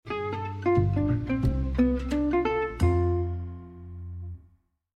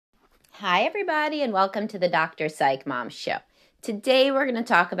Hi, everybody, and welcome to the Dr. Psych Mom Show. Today, we're going to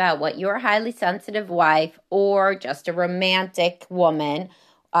talk about what your highly sensitive wife or just a romantic woman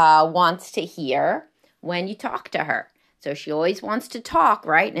wants to hear when you talk to her. So she always wants to talk,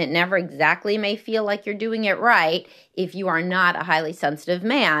 right? And it never exactly may feel like you're doing it right if you are not a highly sensitive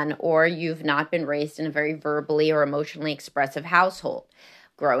man or you've not been raised in a very verbally or emotionally expressive household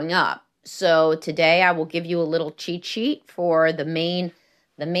growing up. So today, I will give you a little cheat sheet for the main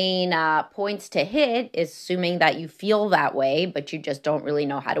points to hit, is assuming that you feel that way, but you just don't really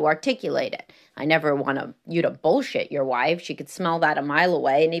know how to articulate it. I never want you to bullshit your wife. She could smell that a mile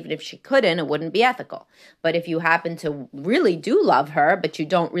away, and even if she couldn't, it wouldn't be ethical. But if you happen to really do love her, but you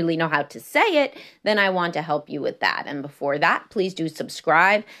don't really know how to say it, then I want to help you with that. And before that, please do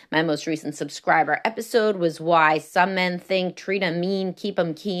subscribe. My most recent subscriber episode was why some men think treat 'em mean, keep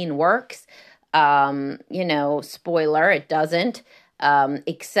 'em keen works. Spoiler, it doesn't.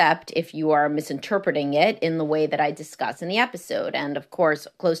 Except if you are misinterpreting it in the way that I discuss in the episode. And of course,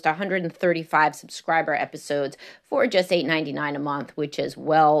 close to 135 subscriber episodes for just $8.99 a month, which is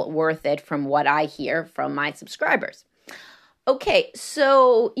well worth it from what I hear from my subscribers. Okay,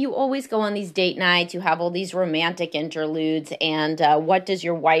 so you always go on these date nights, you have all these romantic interludes, and what does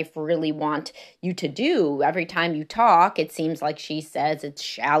your wife really want you to do? Every time you talk, it seems like she says it's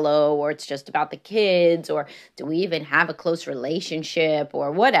shallow, or it's just about the kids, or do we even have a close relationship,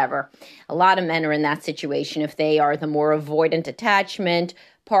 or whatever. A lot of men are in that situation if they are the more avoidant attachment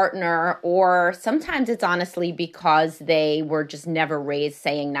partner, or sometimes it's honestly because they were just never raised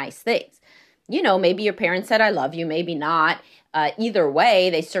saying nice things. Maybe your parents said, I love you, maybe not. Either way,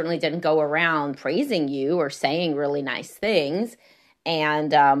 they certainly didn't go around praising you or saying really nice things.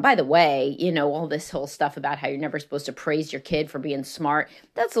 And by the way, all this whole stuff about how you're never supposed to praise your kid for being smart,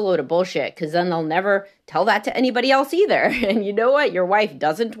 that's a load of bullshit, because then they'll never tell that to anybody else either. And you know what? Your wife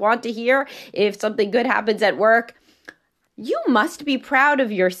doesn't want to hear if something good happens at work. You must be proud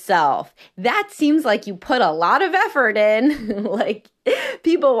of yourself. That seems like you put a lot of effort in. Like,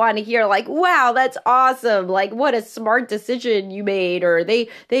 people want to hear, like, wow, that's awesome. Like, what a smart decision you made. Or they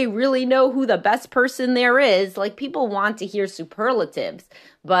really know who the best person there is. Like, people want to hear superlatives.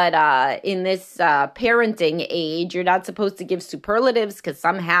 But in this parenting age, you're not supposed to give superlatives because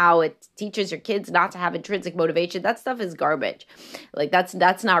somehow it teaches your kids not to have intrinsic motivation. That stuff is garbage. Like, that's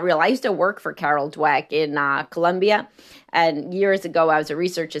not real. I used to work for Carol Dweck in Columbia. And years ago, I was a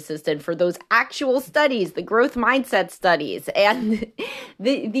research assistant for those actual studies, the growth mindset studies. And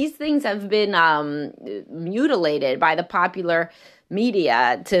these things have been mutilated by the popular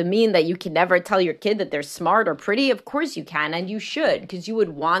media to mean that you can never tell your kid that they're smart or pretty. Of course you can, and you should, because you would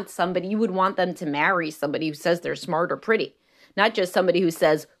want them to marry somebody who says they're smart or pretty. Not just somebody who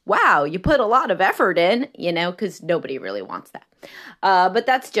says, wow, you put a lot of effort in, because nobody really wants that. But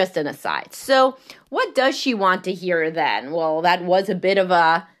that's just an aside. So what does she want to hear then? Well, that was a bit of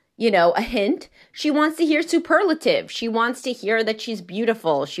a hint. She wants to hear superlative. She wants to hear that she's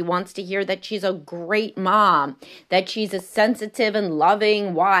beautiful. She wants to hear that she's a great mom, that she's a sensitive and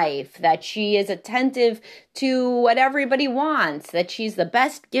loving wife, that she is attentive to what everybody wants, that she's the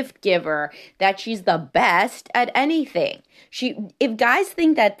best gift giver, that she's the best at anything. If guys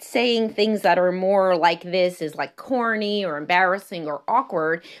think that saying things that are more like this is like corny or embarrassing or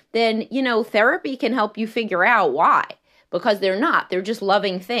awkward, then, therapy can help you figure out why. Because they're not. They're just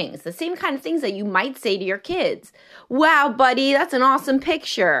loving things. The same kind of things that you might say to your kids. Wow, buddy, that's an awesome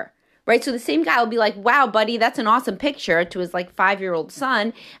picture. Right? So the same guy will be like, wow, buddy, that's an awesome picture to his 5-year-old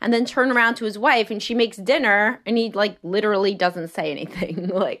son, and then turn around to his wife and she makes dinner and he literally doesn't say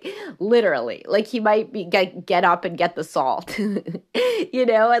anything. Literally. He might get up and get the salt. And he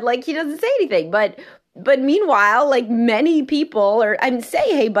doesn't say anything. But meanwhile, many people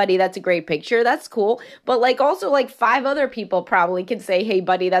say, hey, buddy, that's a great picture. That's cool. But also 5 other people probably can say, hey,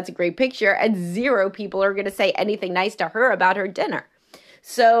 buddy, that's a great picture. And 0 people are going to say anything nice to her about her dinner.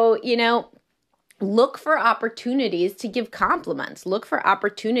 So, look for opportunities to give compliments. Look for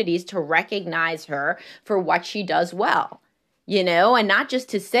opportunities to recognize her for what she does well, and not just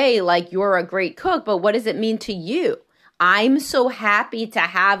to say you're a great cook, but what does it mean to you? I'm so happy to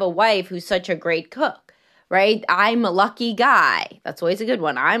have a wife who's such a great cook. right? I'm a lucky guy. That's always a good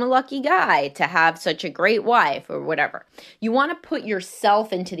one. I'm a lucky guy to have such a great wife or whatever. You want to put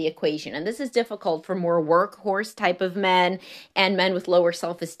yourself into the equation. And this is difficult for more workhorse type of men and men with lower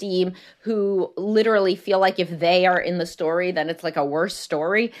self-esteem who literally feel like if they are in the story, then it's like a worse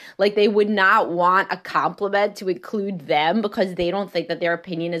story. Like they would not want a compliment to include them because they don't think that their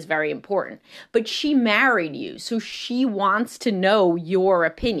opinion is very important. But she married you, so she wants to know your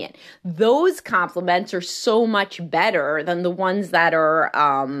opinion. Those compliments are so much better than the ones that are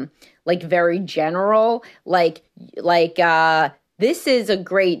like very general, this is a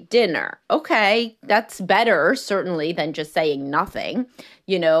great dinner. Okay, that's better, certainly, than just saying nothing,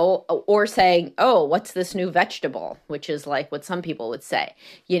 or saying, oh, what's this new vegetable? Which is like what some people would say,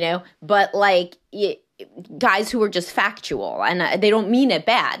 but guys who are just factual and they don't mean it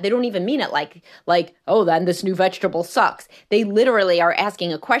bad. They don't even mean it like, oh, then this new vegetable sucks. They literally are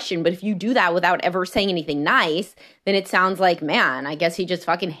asking a question. But if you do that without ever saying anything nice, then it sounds like, man, I guess he just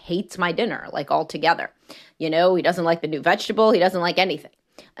fucking hates my dinner, like altogether. He doesn't like the new vegetable. He doesn't like anything.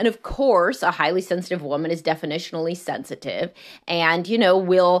 And of course, a highly sensitive woman is definitionally sensitive and,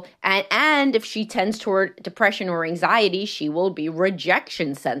 and if she tends toward depression or anxiety, she will be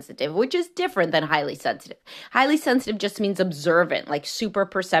rejection sensitive, which is different than highly sensitive. Highly sensitive just means observant, like super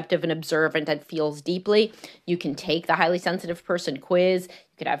perceptive and observant and feels deeply. You can take the highly sensitive person quiz.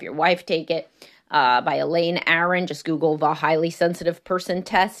 You could have your wife take it. By Elaine Aron. Just Google the highly sensitive person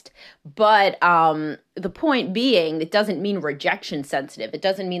test. But the point being, it doesn't mean rejection sensitive. It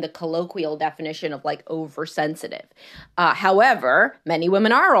doesn't mean the colloquial definition of like oversensitive. However, many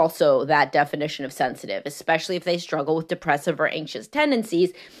women are also that definition of sensitive, especially if they struggle with depressive or anxious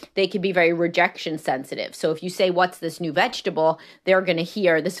tendencies. They can be very rejection sensitive. So if you say, what's this new vegetable? They're going to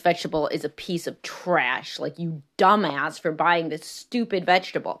hear this vegetable is a piece of trash. Like, you dumbass for buying this stupid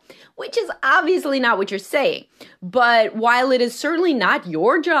vegetable, which is obviously not what you're saying. But while it is certainly not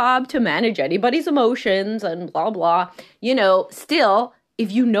your job to manage anybody's emotions and blah, blah, still,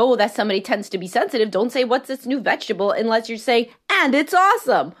 if you know that somebody tends to be sensitive, don't say, what's this new vegetable? Unless you're saying, and it's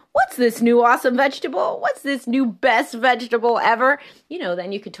awesome. What's this new awesome vegetable? What's this new best vegetable ever?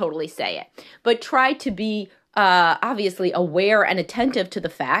 Then you could totally say it. But try to be obviously aware and attentive to the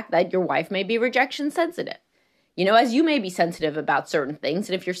fact that your wife may be rejection sensitive. As you may be sensitive about certain things.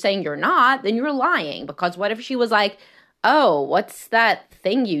 And if you're saying you're not, then you're lying. Because what if she was like, oh, what's that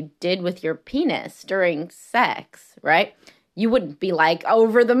thing you did with your penis during sex, right? You wouldn't be like,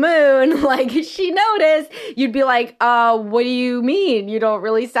 over the moon, like she noticed. You'd be like, what do you mean? You don't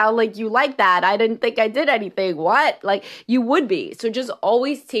really sound like you like that. I didn't think I did anything. What? Like, you would be. So just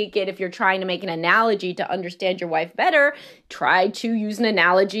always take it, if you're trying to make an analogy to understand your wife better, try to use an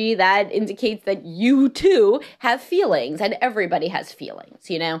analogy that indicates that you too have feelings, and everybody has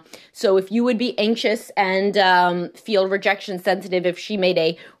feelings, So if you would be anxious and feel rejection sensitive if she made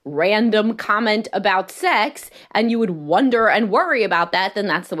a random comment about sex and you would wonder and worry about that, then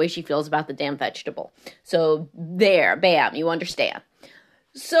that's the way she feels about the damn vegetable. So there, bam, you understand.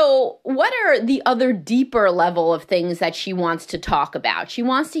 So what are the other deeper level of things that she wants to talk about? She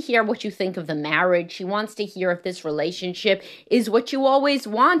wants to hear what you think of the marriage. She wants to hear if this relationship is what you always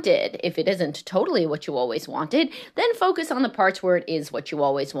wanted. If it isn't totally what you always wanted, then focus on the parts where it is what you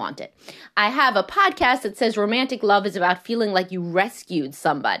always wanted. I have a podcast that says romantic love is about feeling like you rescued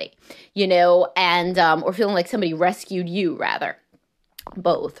somebody, and or feeling like somebody rescued you, rather.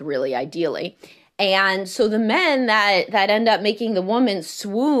 Both, really, ideally. And so the men that end up making the woman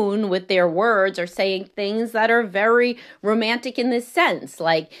swoon with their words are saying things that are very romantic in this sense.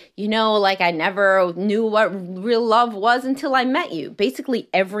 Like, I never knew what real love was until I met you. Basically,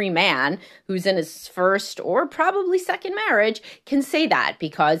 every man who's in his first or probably second marriage can say that,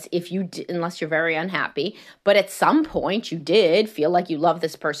 because if you, unless you're very unhappy, but at some point you did feel like you love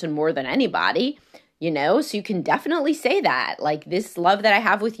this person more than anybody, so you can definitely say that. Like, this love that I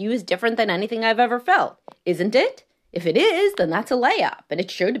have with you is different than anything I've ever felt. Isn't it? If it is, then that's a layup. And it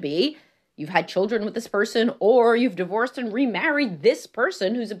should be. You've had children with this person, or you've divorced and remarried this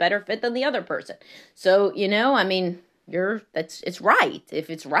person who's a better fit than the other person. So, it's right. If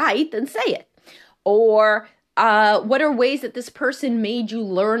it's right, then say it. Or what are ways that this person made you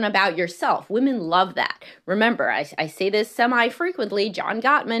learn about yourself? Women love that. Remember, I say this semi-frequently. John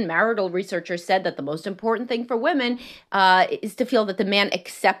Gottman, marital researcher, said that the most important thing for women is to feel that the man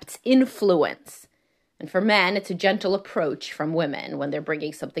accepts influence. And for men, it's a gentle approach from women when they're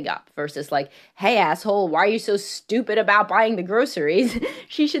bringing something up versus like, hey, asshole, why are you so stupid about buying the groceries?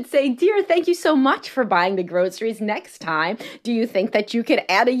 She should say, dear, thank you so much for buying the groceries. Next time, do you think that you could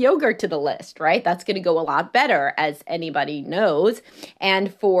add a yogurt to the list, right? That's going to go a lot better, as anybody knows.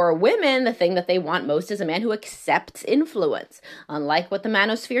 And for women, the thing that they want most is a man who accepts influence. Unlike what the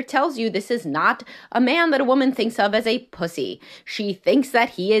manosphere tells you, this is not a man that a woman thinks of as a pussy. She thinks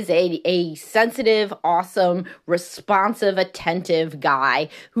that he is a sensitive, awesome, responsive, attentive guy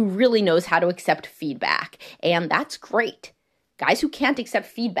who really knows how to accept feedback. And that's great. Guys who can't accept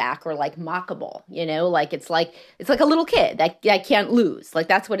feedback are like mockable, it's like a little kid that can't lose. Like,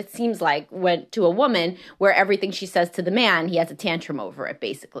 that's what it seems like when to a woman, where everything she says to the man, he has a tantrum over it,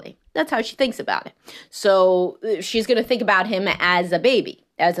 basically. That's how she thinks about it. So she's going to think about him as a baby.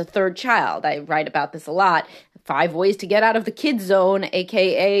 as a third child. I write about this a lot. 5 ways to get out of the kid zone,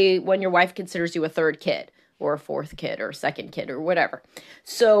 aka when your wife considers you a third kid or a fourth kid or a second kid or whatever.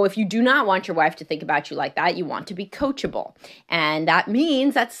 So if you do not want your wife to think about you like that, you want to be coachable. And that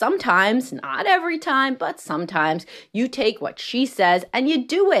means that sometimes, not every time, but sometimes you take what she says and you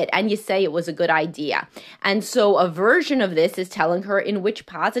do it and you say it was a good idea. And so a version of this is telling her in which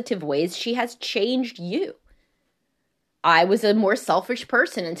positive ways she has changed you. I was a more selfish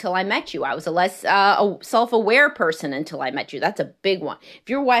person until I met you. I was a less self-aware person until I met you. That's a big one. If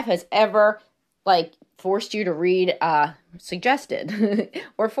your wife has ever forced you to read, suggested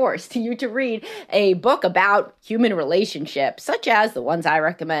or forced you to read a book about human relationships, such as the ones I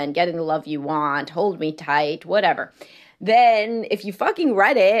recommend, Getting the Love You Want, Hold Me Tight, whatever, then if you fucking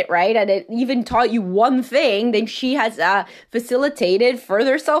read it, right, and it even taught you one thing, then she has facilitated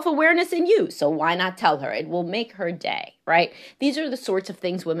further self-awareness in you. So why not tell her? It will make her day, right? These are the sorts of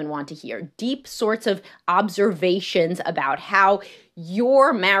things women want to hear. Deep sorts of observations about how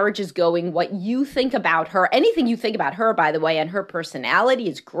your marriage is going, what you think about her. Anything you think about her, by the way, and her personality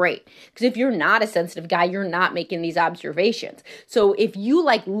is great. Because if you're not a sensitive guy, you're not making these observations. So if you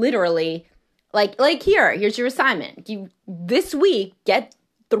literally... here's your assignment. You this week get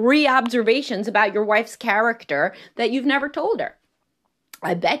 3 observations about your wife's character that you've never told her.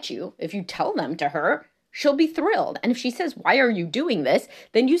 I bet you if you tell them to her, she'll be thrilled. And if she says, "Why are you doing this?"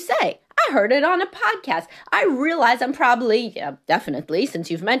 then you say, "I heard it on a podcast. I realize I'm probably, definitely, since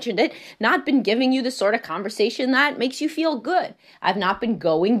you've mentioned it, not been giving you the sort of conversation that makes you feel good. I've not been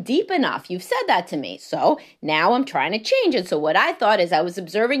going deep enough. You've said that to me. So now I'm trying to change it." So what I thought is I was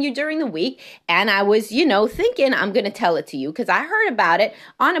observing you during the week and I was, thinking I'm going to tell it to you because I heard about it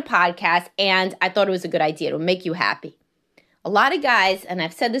on a podcast and I thought it was a good idea. It'll make you happy. A lot of guys, and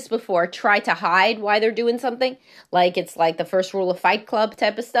I've said this before, try to hide why they're doing something. It's like the first rule of Fight Club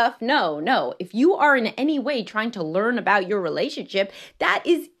type of stuff. No. If you are in any way trying to learn about your relationship, that's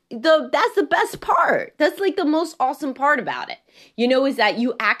the best part. That's the most awesome part about it. Is that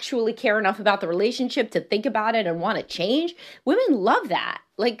you actually care enough about the relationship to think about it and want to change. Women love that.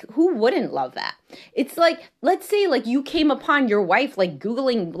 Who wouldn't love that? It's let's say you came upon your wife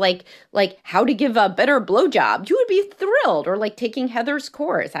Googling how to give a better blowjob. You would be thrilled. Or taking Heather's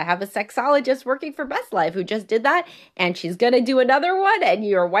course. I have a sexologist working for Best Life who just did that, and she's gonna do another one. And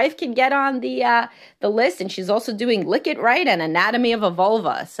your wife can get on the list. And she's also doing Lick It Right and Anatomy of a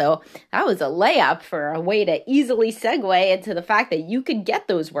Vulva. So that was a layup for a way to easily segue into the fact that you could get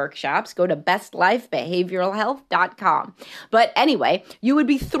those workshops. Go to bestlifebehavioralhealth.com. But anyway, you would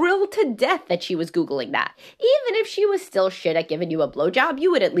be thrilled to death that she was Googling that. Even if she was still shit at giving you a blowjob, you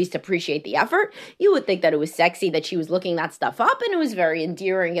would at least appreciate the effort. You would think that it was sexy that she was looking that stuff up, and it was very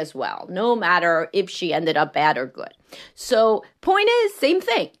endearing as well, no matter if she ended up bad or good. So point is, same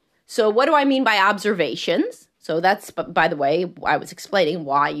thing. So what do I mean by observations? So that's, by the way, I was explaining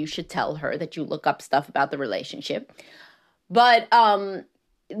why you should tell her that you look up stuff about the relationship. But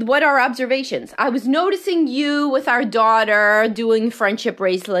what are observations? I was noticing you with our daughter doing friendship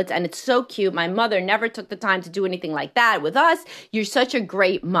bracelets, and it's so cute. My mother never took the time to do anything like that with us. You're such a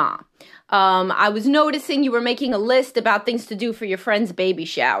great mom. I was noticing you were making a list about things to do for your friend's baby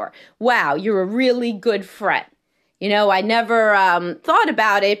shower. Wow, you're a really good friend. I never thought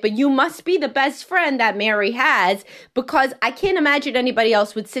about it, but you must be the best friend that Mary has, because I can't imagine anybody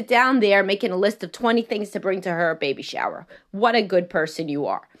else would sit down there making a list of 20 things to bring to her baby shower. What a good person you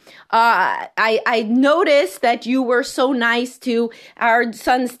are. I noticed that you were so nice to our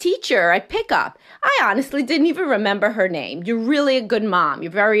son's teacher at pickup. I honestly didn't even remember her name. You're really a good mom.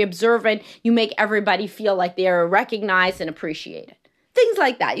 You're very observant. You make everybody feel like they're recognized and appreciated. Things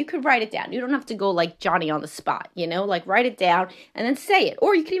like that. You could write it down. You don't have to go like Johnny on the spot, write it down and then say it.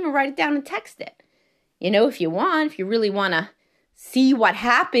 Or you could even write it down and text it. If you really want to see what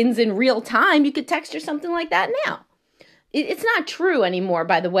happens in real time, you could text her something like that now. It's not true anymore,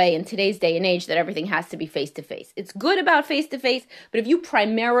 by the way, in today's day and age that everything has to be face-to-face. It's good about face-to-face, but if you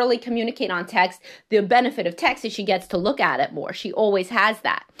primarily communicate on text, the benefit of text is she gets to look at it more. She always has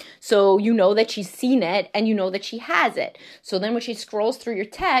that. So you know that she's seen it and you know that she has it. So then when she scrolls through your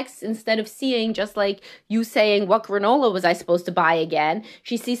text, instead of seeing just like you saying, "What granola was I supposed to buy again?"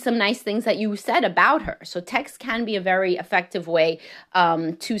 she sees some nice things that you said about her. So text can be a very effective way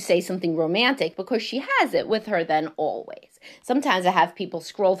to say something romantic because she has it with her then always. Sometimes I have people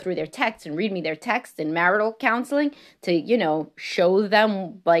scroll through their texts and read me their texts in marital counseling to, show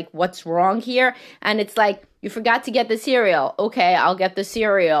them like what's wrong here. And it's like, You forgot to get the cereal. Okay, I'll get the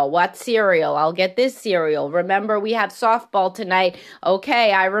cereal. What cereal? I'll get this cereal. Remember, we have softball tonight.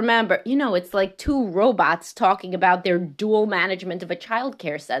 Okay, I remember. You know, it's like two robots talking about their dual management of a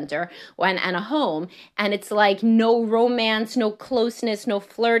childcare center and a home. And it's like no romance, no closeness, no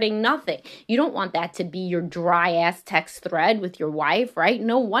flirting, nothing. You don't want that to be your dry ass text thread with your wife, right?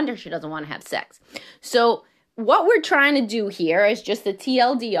 No wonder she doesn't want to have sex. So what we're trying to do here is just the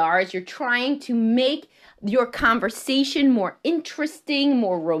TLDR is you're trying to make your conversation more interesting,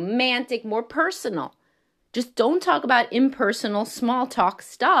 more romantic, more personal. Just don't talk about impersonal small talk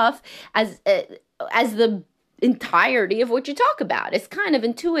stuff as the entirety of what you talk about. It's kind of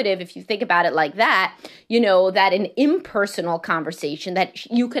intuitive if you think about it like that, you know, that an impersonal conversation that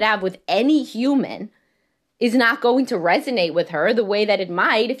you could have with any human is not going to resonate with her the way that it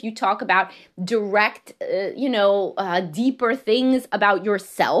might if you talk about direct, deeper things about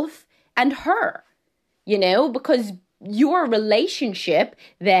yourself and her. You know, because your relationship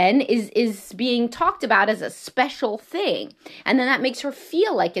then is being talked about as a special thing. And then that makes her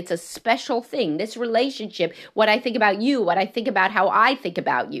feel like it's a special thing. This relationship, what I think about you, what I think about how I think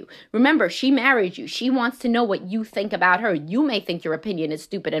about you. Remember, she married you. She wants to know what you think about her. You may think your opinion is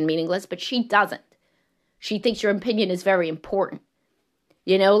stupid and meaningless, but she doesn't. She thinks your opinion is very important.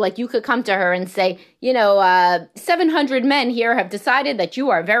 You know, like you could come to her and say, 700 men here have decided that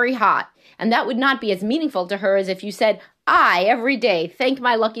you are very hot. And that would not be as meaningful to her as if you said, I, every day, thank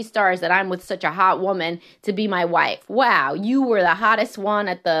my lucky stars that I'm with such a hot woman to be my wife. Wow, you were the hottest one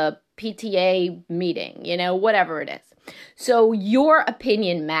at the PTA meeting, whatever it is. So your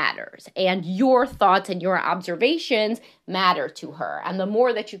opinion matters, and your thoughts and your observations matter to her. And the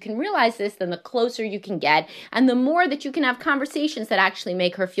more that you can realize this, then the closer you can get, and the more that you can have conversations that actually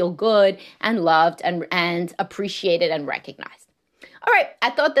make her feel good and loved and appreciated and recognized. All right, I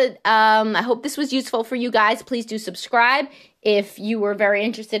thought that I hope this was useful for you guys. Please do subscribe. If you were very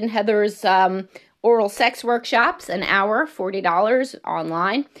interested in Heather's oral sex workshops, an hour, $40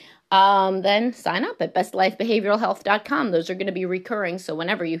 online, then sign up at bestlifebehavioralhealth.com. Those are going to be recurring, so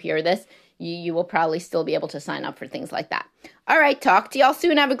whenever you hear this, you will probably still be able to sign up for things like that. All right, talk to y'all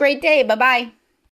soon. Have a great day. Bye-bye.